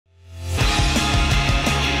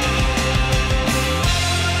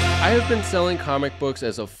I have been selling comic books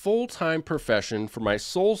as a full-time profession for my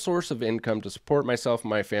sole source of income to support myself and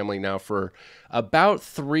my family now for about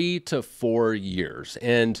 3 to 4 years.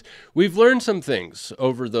 And we've learned some things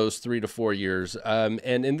over those 3 to 4 years. And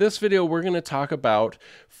in this video, we're going to talk about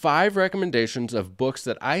 5 recommendations of books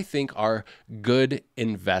that I think are good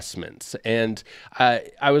investments. And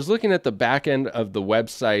I was looking at the back end of the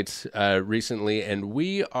website recently, and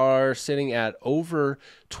we are sitting at over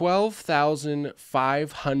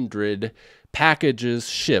 12,500 packages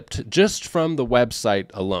shipped just from the website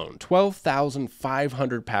alone.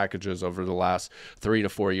 12,500 packages over the last 3 to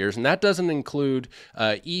 4 years. And that doesn't include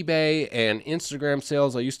eBay and Instagram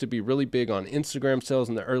sales. I used to be really big on Instagram sales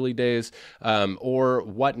in the early days, or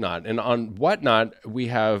Whatnot. And on Whatnot, we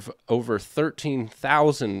have over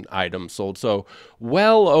 13,000 items sold. So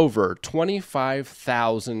well over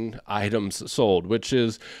 25,000 items sold, which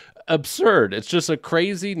is absurd. It's just a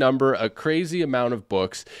crazy number, a crazy amount of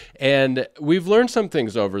books. And we've learned some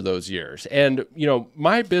things over those years. And, you know,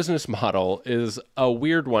 my business model is a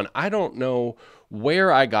weird one. I don't know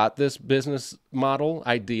where I got this business model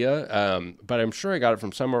idea, but I'm sure I got it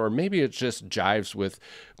from somewhere, or maybe it just jives with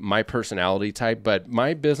my personality type. But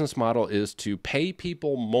my business model is to pay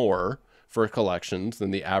people more for collections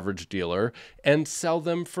than the average dealer and sell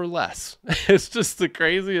them for less. It's just the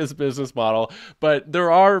craziest business model, but there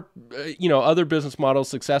are, other business models,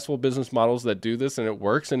 successful business models that do this, and it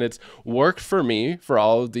works, and it's worked for me for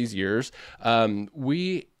all of these years. I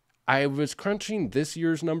was crunching this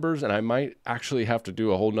year's numbers, and I might actually have to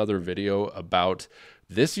do a whole nother video about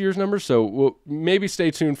this year's numbers. So we'll maybe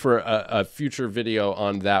stay tuned for a future video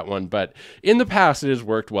on that one. But in the past, it has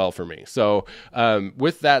worked well for me. So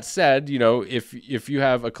with that said, if you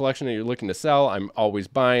have a collection that you're looking to sell, I'm always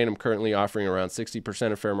buying. I'm currently offering around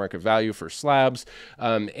 60% of fair market value for slabs,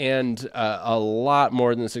 and a lot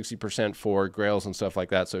more than 60% for grails and stuff like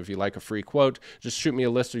that. So if you like a free quote, just shoot me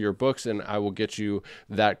a list of your books and I will get you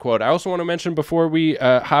that quote. I also want to mention before we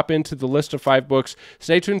hop into the list of 5 books,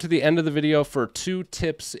 stay tuned to the end of the video for 2 tips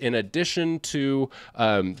in addition to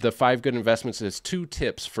the 5 good investments. Is 2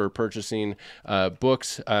 tips for purchasing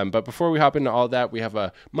books. But before we hop into all that, we have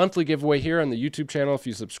a monthly giveaway here on the YouTube channel. If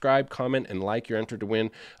you subscribe, comment, and like, you're entered to win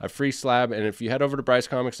a free slab. And if you head over to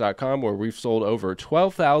bricecomics.com, where we've sold over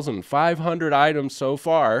 12,500 items so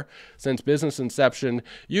far since business inception,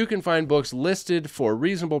 you can find books listed for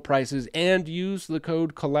reasonable prices and use the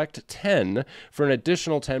code COLLECT10 for an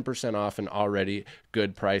additional 10% off an already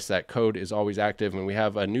good price. That code is always active, and we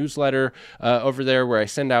have a newsletter over there where I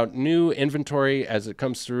send out new inventory as it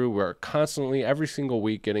comes through. We're constantly, every single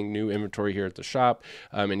week, getting new inventory here at the shop,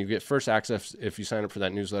 and you get first access if you sign up for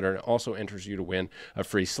that newsletter, and it also enters you to win a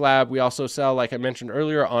free slab. We also sell, like I mentioned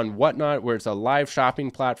earlier, on Whatnot, where it's a live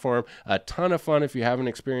shopping platform. A ton of fun if you haven't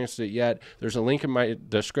experienced it yet. There's a link in my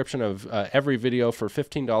description of every video for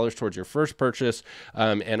 $15 towards your first purchase,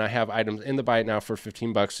 and I have items in the buy it now for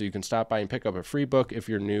 $15, so you can stop by and pick up a free book if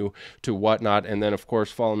you're new to Whatnot. And then, of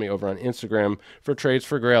course, follow me over on Instagram for trades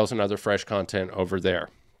for grails and other fresh content over there.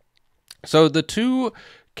 So the 2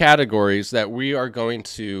 categories that we are going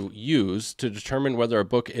to use to determine whether a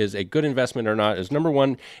book is a good investment or not is, number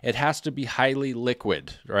 1, it has to be highly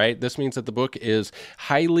liquid, right? This means that the book is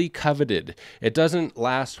highly coveted. It doesn't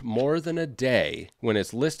last more than a day when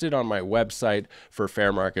it's listed on my website for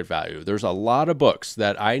fair market value. There's a lot of books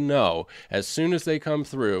that I know as soon as they come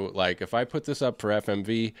through, like if I put this up for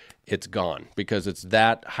FMV, it's gone because it's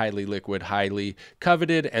that highly liquid, highly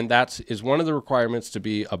coveted, and that is one of the requirements to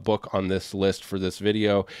be a book on this list for this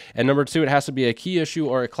video. And number 2, it has to be a key issue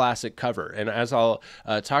or a classic cover. And as I'll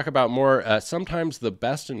talk about more, sometimes the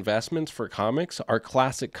best investments for comics are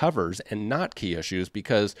classic covers and not key issues,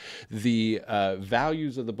 because the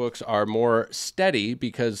values of the books are more steady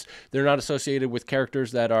because they're not associated with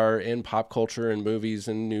characters that are in pop culture and movies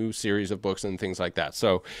and new series of books and things like that.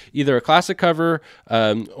 So either a classic cover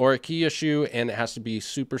or a key issue, and it has to be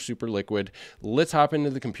super, super liquid. Let's hop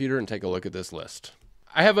into the computer and take a look at this list.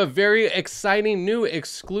 I have a very exciting new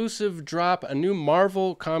exclusive drop, a new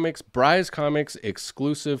Marvel Comics, Bryce Comics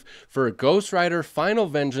exclusive for Ghost Rider Final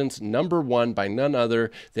Vengeance #1 by none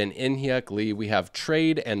other than In-Hyuk Lee. We have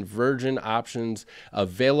trade and virgin options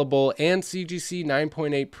available and CGC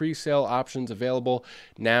 9.8 pre-sale options available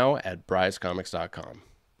now at bricecomics.com.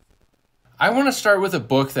 I want to start with a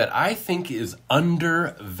book that I think is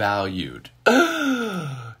undervalued.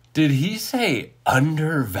 Did he say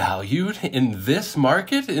undervalued in this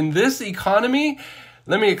market, in this economy?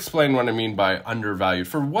 let me explain what I mean by undervalued.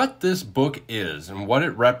 For what this book is and what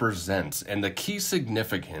it represents and the key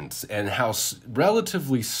significance and how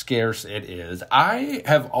relatively scarce it is, I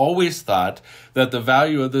have always thought that the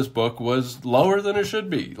value of this book was lower than it should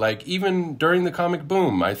be. Like, even during the comic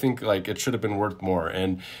boom, I think like it should have been worth more.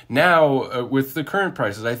 And now with the current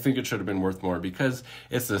prices, I think it should have been worth more because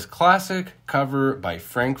it's this classic cover by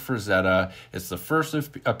Frank Frazetta. It's the first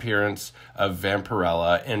appearance of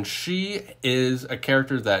Vampirella, and she is a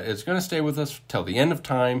character that is going to stay with us till the end of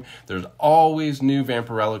time. There's always new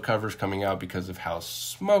Vampirella covers coming out because of how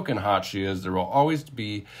smoking hot she is. There will always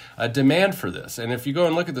be a demand for this. And if you go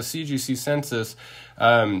and look at the CGC census,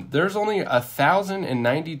 there's only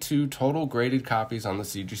 1,092 total graded copies on the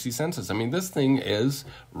CGC census. I mean, this thing is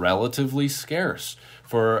relatively scarce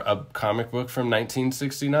for a comic book from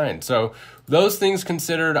 1969. So those things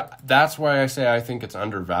considered, that's why I say I think it's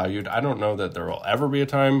undervalued. I don't know that there will ever be a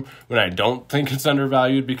time when I don't think it's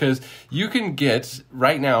undervalued, because you can get,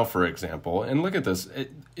 right now, for example, and look at this,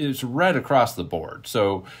 it's red across the board.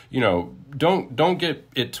 So, don't get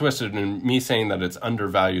it twisted in me saying that it's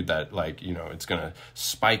undervalued, that like, it's going to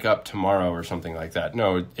spike up tomorrow or something like that.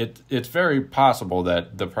 No, it's very possible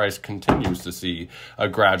that the price continues to see a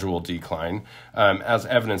gradual decline, as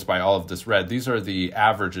evidenced by all of this red. These are the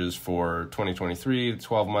averages for 2023,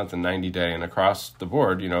 12-month and 90-day, and across the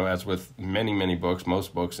board, as with many, many books,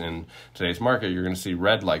 most books in today's market, you're going to see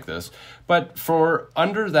red like this. But for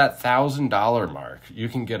under that $1,000 mark, you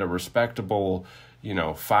can get a respectable,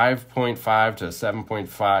 5.5 to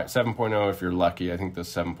 7.0 if you're lucky. I think the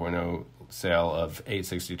 7.0 sale of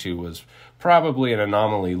 862 was probably an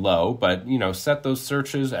anomaly low, but set those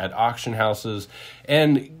searches at auction houses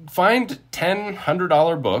and find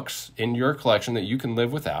 $100 books in your collection that you can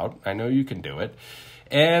live without. I know you can do it,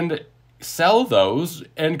 and sell those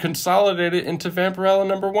and consolidate it into Vampirella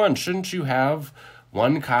 #1. Shouldn't you have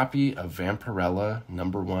one copy of Vampirella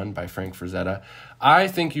 #1 by Frank Frazetta? I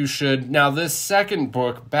think you should. Now, this second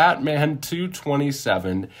book, Batman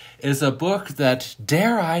 227, is a book that,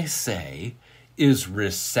 dare I say, is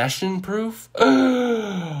recession-proof?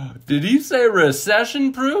 Did he say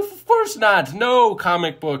recession-proof? Of course not. No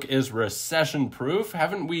comic book is recession-proof.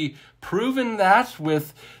 Haven't we proven that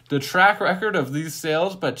with the track record of these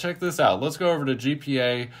sales? But check this out. Let's go over to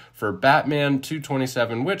GPA for Batman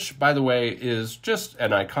 227, which, by the way, is just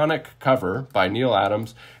an iconic cover by Neil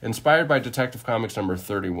Adams, inspired by Detective Comics number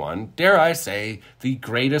 31. Dare I say, the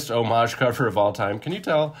greatest homage cover of all time. Can you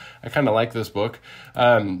tell? I kind of like this book.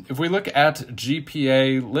 If we look at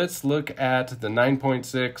GPA, let's look at the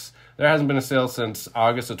 9.6. There hasn't been a sale since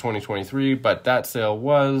August of 2023, but that sale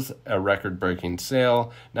was a record-breaking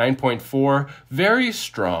sale. 9.4, very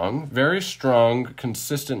strong,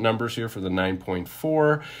 consistent numbers here for the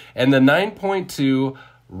 9.4. And the 9.2,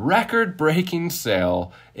 record-breaking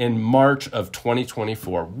sale in March of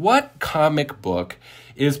 2024. What comic book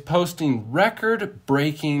is posting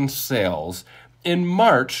record-breaking sales in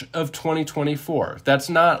March of 2024? That's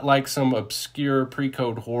not like some obscure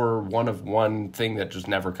pre-code horror one-of-one thing that just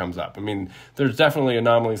never comes up. I mean, there's definitely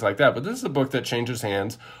anomalies like that, but this is a book that changes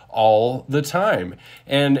hands all the time.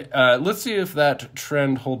 And let's see if that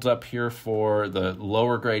trend holds up here for the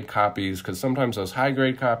lower grade copies, because sometimes those high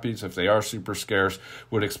grade copies, if they are super scarce,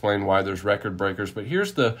 would explain why there's record breakers. But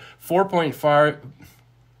here's the 4.5.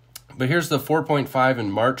 But here's the 4.5 in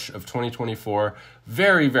March of 2024.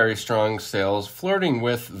 Very, very strong sales, flirting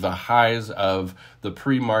with the highs of the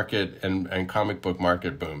pre-market and comic book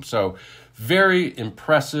market boom. So very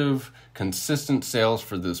impressive, consistent sales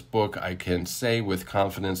for this book. I can say with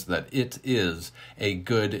confidence that it is a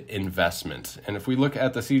good investment. And if we look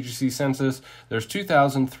at the CGC census, there's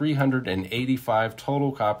 2,385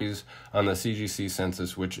 total copies on the CGC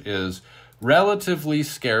census, which is relatively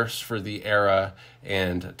scarce for the era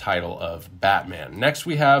and title of Batman. Next,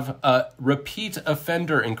 we have a repeat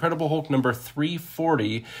offender, Incredible Hulk number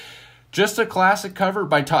 340. Just a classic cover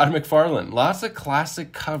by Todd McFarlane. Lots of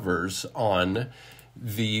classic covers on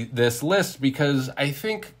this list, because I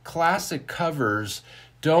think classic covers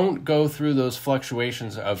don't go through those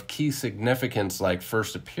fluctuations of key significance like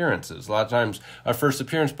first appearances. A lot of times a first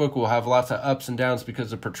appearance book will have lots of ups and downs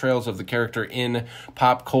because of portrayals of the character in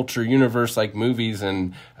pop culture universe like movies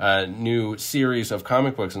and new series of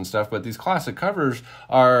comic books and stuff. But these classic covers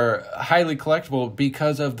are highly collectible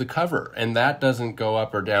because of the cover, and that doesn't go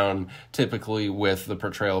up or down typically with the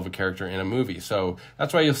portrayal of a character in a movie. So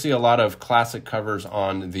that's why you'll see a lot of classic covers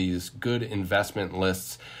on these good investment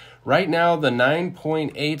lists. Right now, the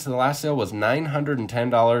 9.8, the last sale was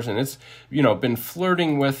 $910, and it's, been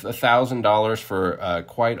flirting with $1,000 for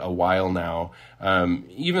quite a while now.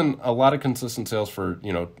 Even a lot of consistent sales for,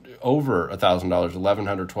 over $1,000,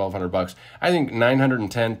 $1,100, $1,200. I think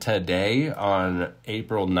 910 today on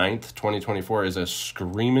April 9th, 2024 is a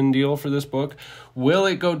screaming deal for this book. Will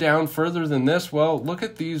it go down further than this? Well, look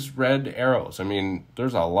at these red arrows. I mean,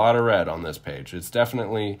 there's a lot of red on this page. It's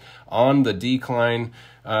definitely on the decline.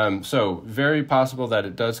 So very possible that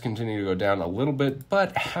it does continue to go down a little bit,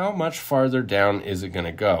 but how much farther down is it going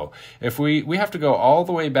to go? If we have to go all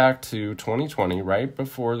the way back to 2020, right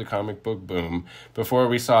before the comic book boom, before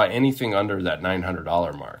we saw anything under that $900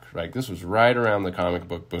 mark, right? This was right around the comic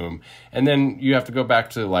book boom. And then you have to go back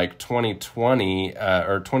to like 2020,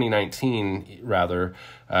 or 2019 rather,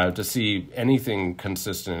 to see anything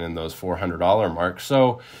consistent in those $400 marks.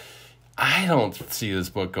 So I don't see this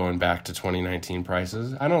book going back to 2019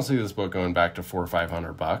 prices. I don't see this book going back to $400 or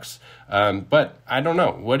 $500. But I don't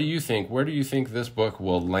know. What do you think? Where do you think this book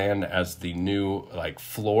will land as the new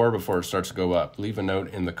floor before it starts to go up? Leave a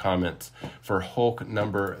note in the comments for Hulk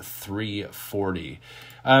number 340.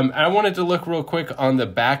 I wanted to look real quick on the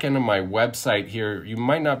back end of my website here. You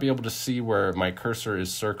might not be able to see where my cursor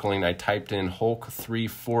is circling. I typed in Hulk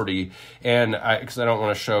 340, and because I don't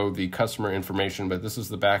want to show the customer information, but this is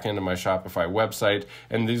the back end of my Shopify website,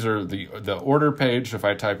 and these are the order page. If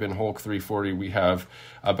I type in Hulk 340, we have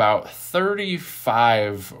about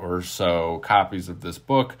 35 or so copies of this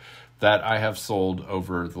book that I have sold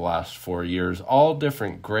over the last 4 years, all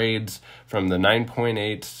different grades, from the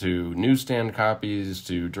 9.8 to newsstand copies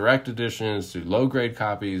to direct editions to low grade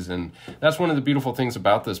copies. And that's one of the beautiful things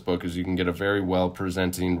about this book is you can get a very well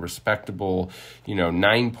presenting, respectable,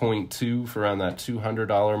 9.2 for around that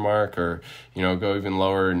 $200 mark, or, go even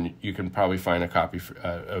lower and you can probably find a copy,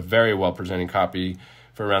 a very well presenting copy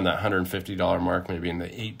for around that $150 mark, maybe in the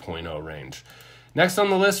 8.0 range. Next on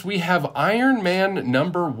the list, we have Iron Man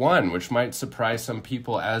number 1, which might surprise some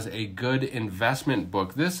people as a good investment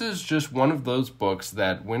book. This is just one of those books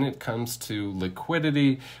that when it comes to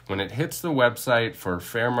liquidity, when it hits the website for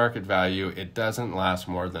fair market value, it doesn't last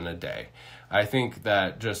more than a day. I think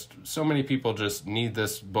that just so many people just need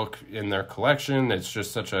this book in their collection. It's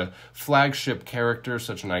just such a flagship character,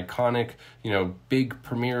 such an iconic, big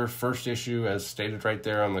premiere first issue as stated right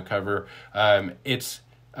there on the cover. It's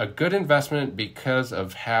a good investment because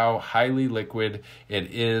of how highly liquid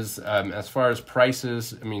it is. As far as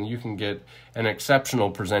prices, you can get an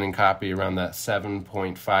exceptional presenting copy around that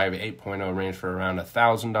 7.5, 8.0 range for around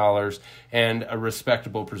 $1,000, and a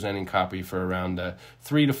respectable presenting copy for around the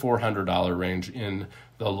 $300 to $400 range in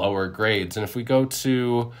the lower grades. And if we go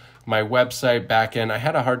to my website back end, I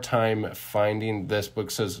had a hard time finding this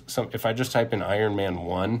book. If I just type in Iron Man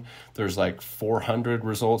 1, there's 400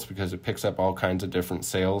 results because it picks up all kinds of different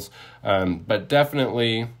sales. But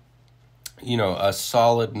definitely, a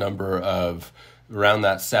solid number of around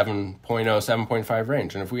that 7.0, 7.5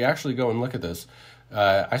 range. And if we actually go and look at this,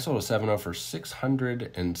 I sold a 7.0 for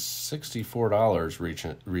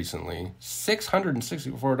 $664 recently.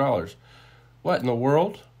 $664. What in the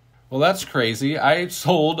world? Well, that's crazy. I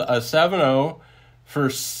sold a 7.0 for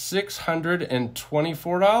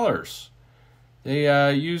 $624.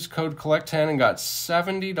 They used code collect10 and got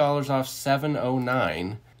 $70 off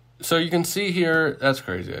 709. So you can see here, that's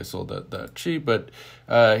crazy. I sold that cheap, but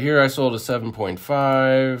here I sold a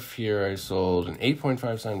 7.5. Here I sold an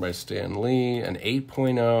 8.5 signed by Stan Lee, an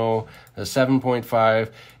 8.0, a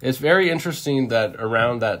 7.5. It's very interesting that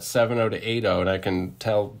around that 7.0 to 8.0, and I can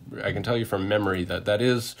tell you from memory that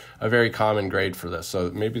is a very common grade for this.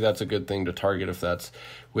 So maybe that's a good thing to target if that's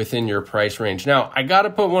within your price range. Now, I got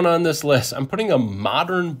to put one on this list. I'm putting a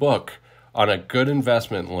modern book on a good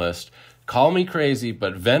investment list. Call me crazy,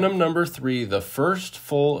 but Venom number 3, the first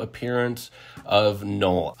full appearance of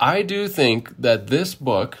Knull. I do think that this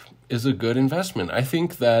book is a good investment. I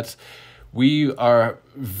think that we are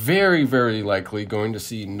very, very likely going to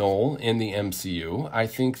see Knull in the MCU. I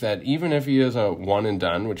think that even if he is a one and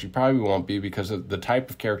done, which he probably won't be because of the type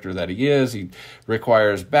of character that he is, he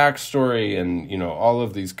requires backstory and, all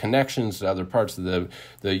of these connections to other parts of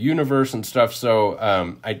the universe and stuff. So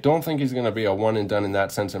I don't think he's going to be a one and done in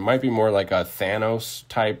that sense. It might be more like a Thanos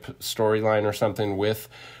type storyline or something with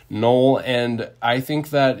Knull. And I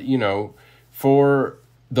think that, for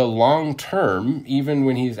the long term, even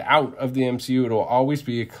when he's out of the MCU, it'll always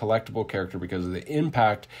be a collectible character because of the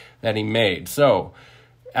impact that he made. So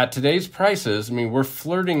at today's prices, I mean, we're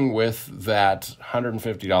flirting with that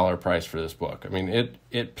 $150 price for this book. I mean,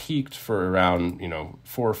 it peaked for around, $400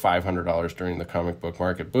 or $500 during the comic book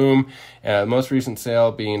market boom. The most recent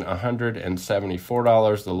sale being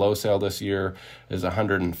 $174. The low sale this year is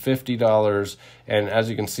 $150. And as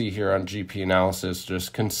you can see here on GP analysis,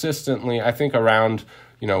 just consistently, I think around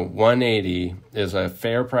 180 is a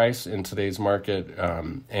fair price in today's market.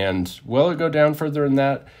 And will it go down further than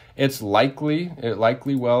that? It's likely. It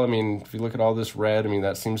likely will. I mean, if you look at all this red, I mean,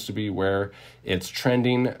 that seems to be where it's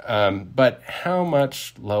trending. But how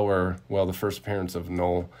much lower will the first appearance of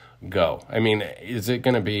Null go? I mean, is it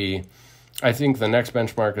going to be... I think the next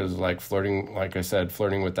benchmark is flirting, like I said,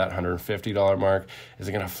 flirting with that $150 mark. Is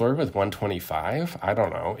it going to flirt with $125? I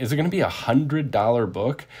don't know. Is it going to be a $100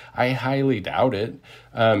 book? I highly doubt it.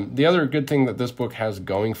 The other good thing that this book has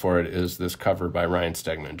going for it is this cover by Ryan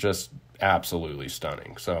Stegman. Just absolutely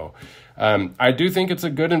stunning. So I do think it's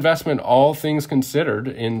a good investment, all things considered,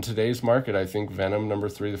 in today's market. I think Venom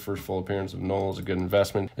 #3, the first full appearance of Null, is a good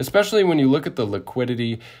investment, especially when you look at the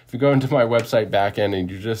liquidity. If you go into my website backend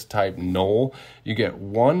and you just type Null, you get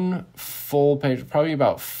one full page, probably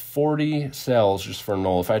about 40 sales just for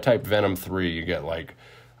Null. If I type Venom 3, you get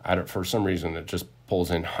for some reason it just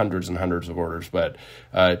pulls in hundreds and hundreds of orders, but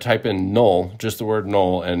type in Null, just the word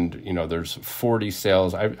Null, and there's 40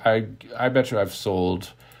 sales. I bet you I've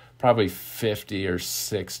sold probably 50 or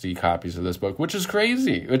 60 copies of this book, which is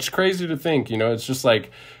crazy. It's crazy to think, it's just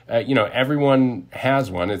everyone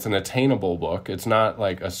has one. It's an attainable book. It's not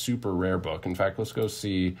like a super rare book. In fact, let's go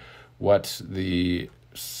see what the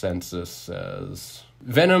census says.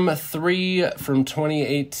 Venom 3 from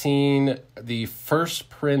 2018, the first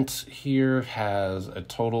print here has a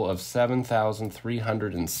total of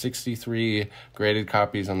 7,363 graded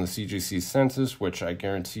copies on the CGC census, which I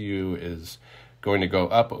guarantee you is going to go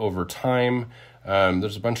up over time.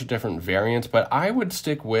 There's a bunch of different variants, but I would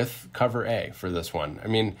stick with cover A for this one. I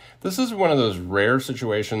mean, this is one of those rare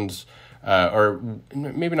situations, or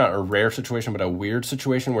maybe not a rare situation, but a weird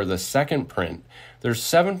situation where the second print, there's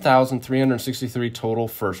 7,363 total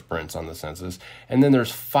first prints on the census, and then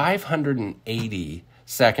there's 580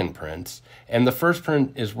 second prints, and the first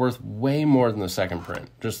print is worth way more than the second print.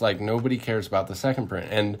 Just like nobody cares about the second print.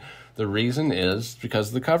 And the reason is because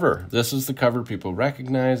of the cover. This is the cover people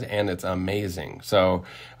recognize, and it's amazing. So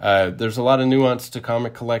there's a lot of nuance to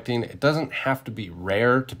comic collecting. It doesn't have to be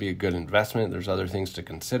rare to be a good investment. There's other things to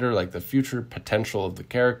consider, like the future potential of the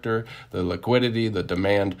character, the liquidity, the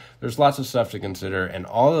demand. There's lots of stuff to consider, and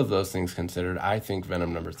all of those things considered, I think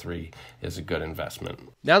Venom #3 is a good investment.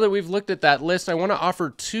 Now that we've looked at that list, I want to offer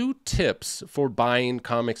 2 tips for buying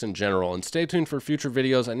comics in general. And stay tuned for future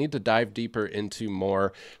videos. I need to dive deeper into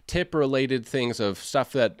more tip-related things of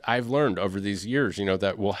stuff that I've learned over these years,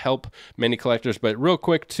 that will help many collectors. But real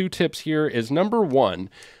quick, 2 tips here is number 1,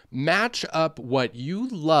 match up what you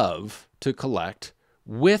love to collect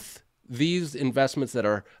with these investments that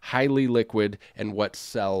are highly liquid and what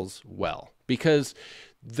sells well. Because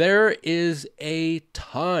there is a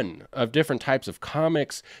ton of different types of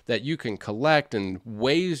comics that you can collect and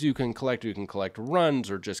ways you can collect. You can collect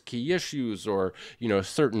runs or just key issues or,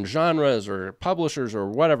 certain genres or publishers or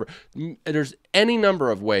whatever. There's any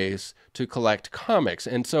number of ways to collect comics.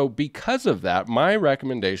 And so because of that, my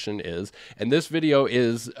recommendation is, and this video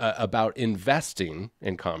is about investing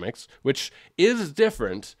in comics, which is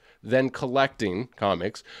different than collecting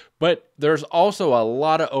comics, but there's also a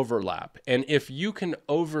lot of overlap. And if you can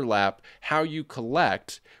overlap how you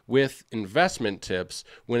collect with investment tips,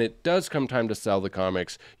 when it does come time to sell the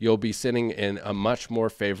comics, you'll be sitting in a much more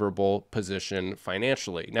favorable position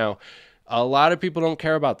financially. Now, a lot of people don't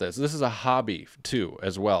care about this. This is a hobby too,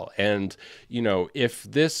 as well. And,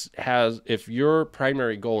 if your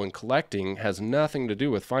primary goal in collecting has nothing to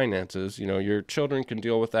do with finances, your children can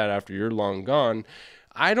deal with that after you're long gone.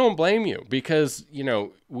 I don't blame you, because,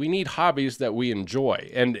 we need hobbies that we enjoy.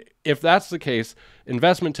 And if that's the case,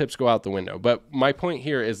 investment tips go out the window. But my point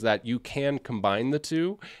here is that you can combine the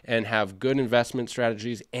two and have good investment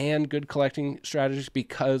strategies and good collecting strategies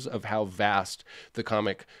because of how vast the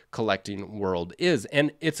comic collecting world is.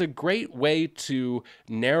 And it's a great way to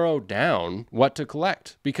narrow down what to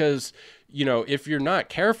collect, because if you're not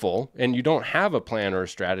careful and you don't have a plan or a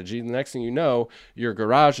strategy, the next thing you know, your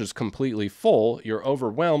garage is completely full, you're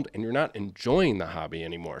overwhelmed, and you're not enjoying the hobby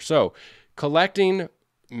anymore. So collecting,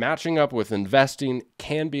 matching up with investing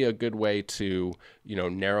can be a good way to,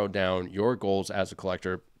 narrow down your goals as a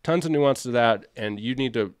collector. Tons of nuance to that, and you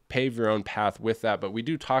need to pave your own path with that, but we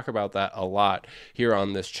do talk about that a lot here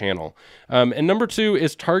on this channel. And number 2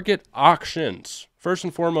 is target auctions First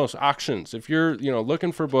and foremost, auctions. If you're,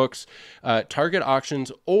 looking for books, target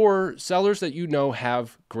auctions or sellers that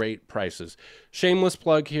have great prices. Shameless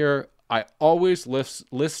plug here. I always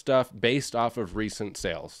list stuff based off of recent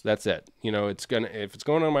sales. That's it. If it's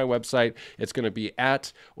going on my website, it's gonna be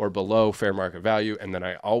at or below fair market value, and then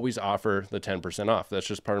I always offer the 10% off. That's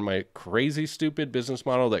just part of my crazy, stupid business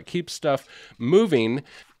model that keeps stuff moving.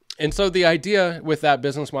 And so the idea with that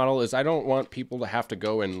business model is I don't want people to have to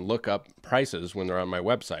go and look up prices when they're on my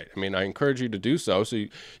website. I mean, I encourage you to do so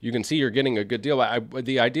you can see you're getting a good deal.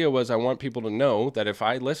 The idea was I want people to know that if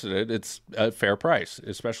I listed it, it's a fair price,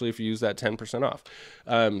 especially if you use that 10% off.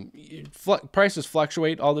 Prices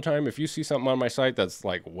fluctuate all the time. If you see something on my site that's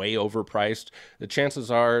like way overpriced, the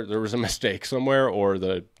chances are there was a mistake somewhere or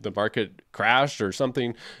the market crashed or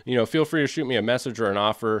something. Feel free to shoot me a message or an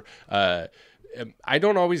offer. I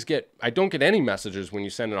don't get any messages when you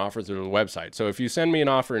send an offer through the website. So if you send me an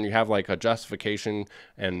offer and you have like a justification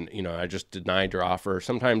and, I just denied your offer,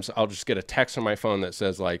 sometimes I'll just get a text on my phone that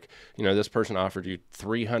says like, this person offered you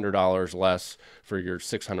 $300 less for your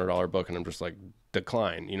 $600 book. And I'm just like,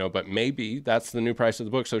 decline, but maybe that's the new price of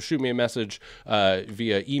the book. So shoot me a message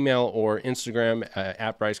via email or Instagram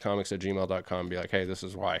at brycecomics@gmail.com. Be like, hey, this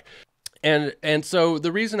is why. And so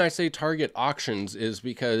the reason I say target auctions is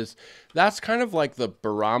because that's kind of like the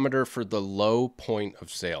barometer for the low point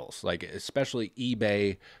of sales, like especially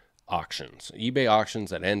eBay auctions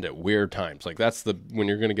that end at weird times. Like that's when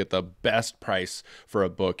you're going to get the best price for a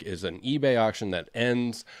book is an eBay auction that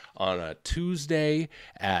ends on a Tuesday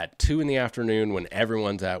at 2 p.m. when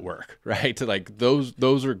everyone's at work, right? Like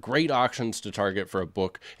those are great auctions to target for a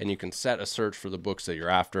book, and you can set a search for the books that you're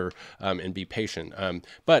after and be patient.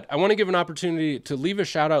 But I want to give an opportunity to leave a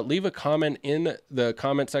shout out, leave a comment in the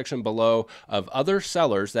comment section below of other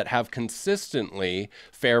sellers that have consistently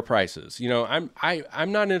fair prices.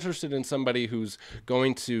 I'm not interested in somebody who's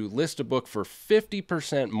going to list a book for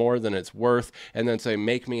 50% more than it's worth and then say,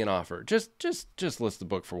 make me an offer. Just list the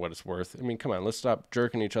book for what it's worth. I mean, come on, let's stop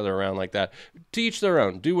jerking each other around like that. To each their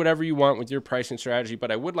own. Do whatever you want with your pricing strategy,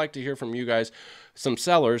 but I would like to hear from you guys, some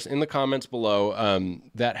sellers in the comments below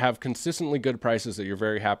that have consistently good prices that you're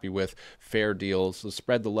very happy with, fair deals. So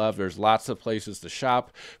spread the love. There's lots of places to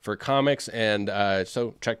shop for comics, and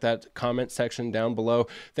so check that comment section down below.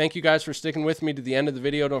 Thank you guys for sticking with me to the end of the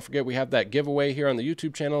video. Don't forget we have that giveaway here on the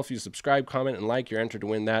YouTube channel. If you subscribe, comment, and like, you're entered to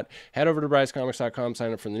win that. Head over to brycecomics.com,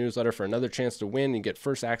 sign up for the newsletter for another chance to win and get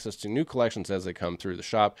first access to new collections as they come through the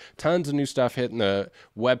shop. Tons of new stuff hitting the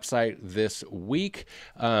website this week.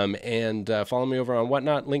 And follow me over on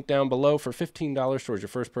Whatnot, link down below for $15 towards your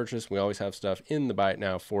first purchase. We always have stuff in the Buy It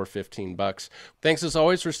Now for $15. Thanks as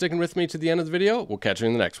always for sticking with me to the end of the video. We'll catch you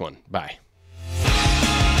in the next one. Bye.